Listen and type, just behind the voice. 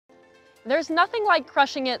There's nothing like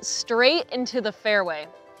crushing it straight into the fairway.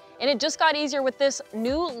 And it just got easier with this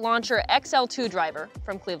new Launcher XL2 driver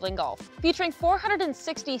from Cleveland Golf. Featuring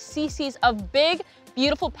 460 cc's of big,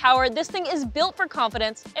 beautiful power, this thing is built for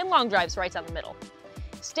confidence and long drives right down the middle.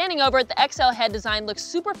 Standing over it, the XL head design looks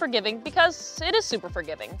super forgiving because it is super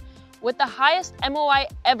forgiving. With the highest MOI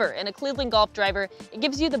ever in a Cleveland Golf driver, it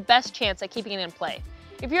gives you the best chance at keeping it in play.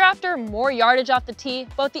 If you're after more yardage off the tee,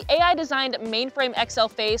 both the AI-designed MainFrame XL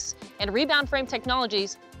face and rebound frame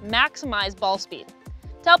technologies maximize ball speed.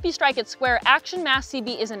 To help you strike it square, Action Mass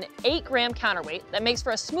CB is an 8-gram counterweight that makes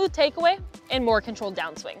for a smooth takeaway and more controlled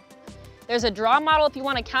downswing. There's a draw model if you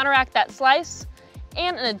want to counteract that slice,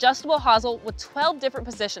 and an adjustable hosel with 12 different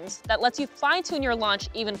positions that lets you fine-tune your launch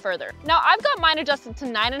even further. Now, I've got mine adjusted to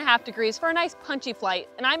 9.5 degrees for a nice punchy flight,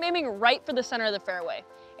 and I'm aiming right for the center of the fairway.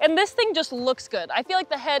 And this thing just looks good. I feel like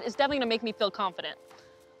the head is definitely gonna make me feel confident.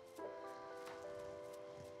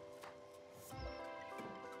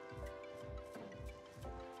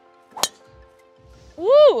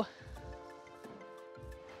 Woo!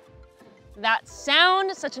 That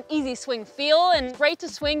sound, such an easy swing feel, and great to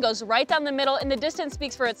swing, goes right down the middle, and the distance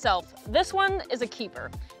speaks for itself. This one is a keeper.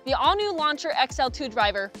 The all-new Launcher XL2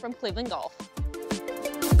 driver from Cleveland Golf.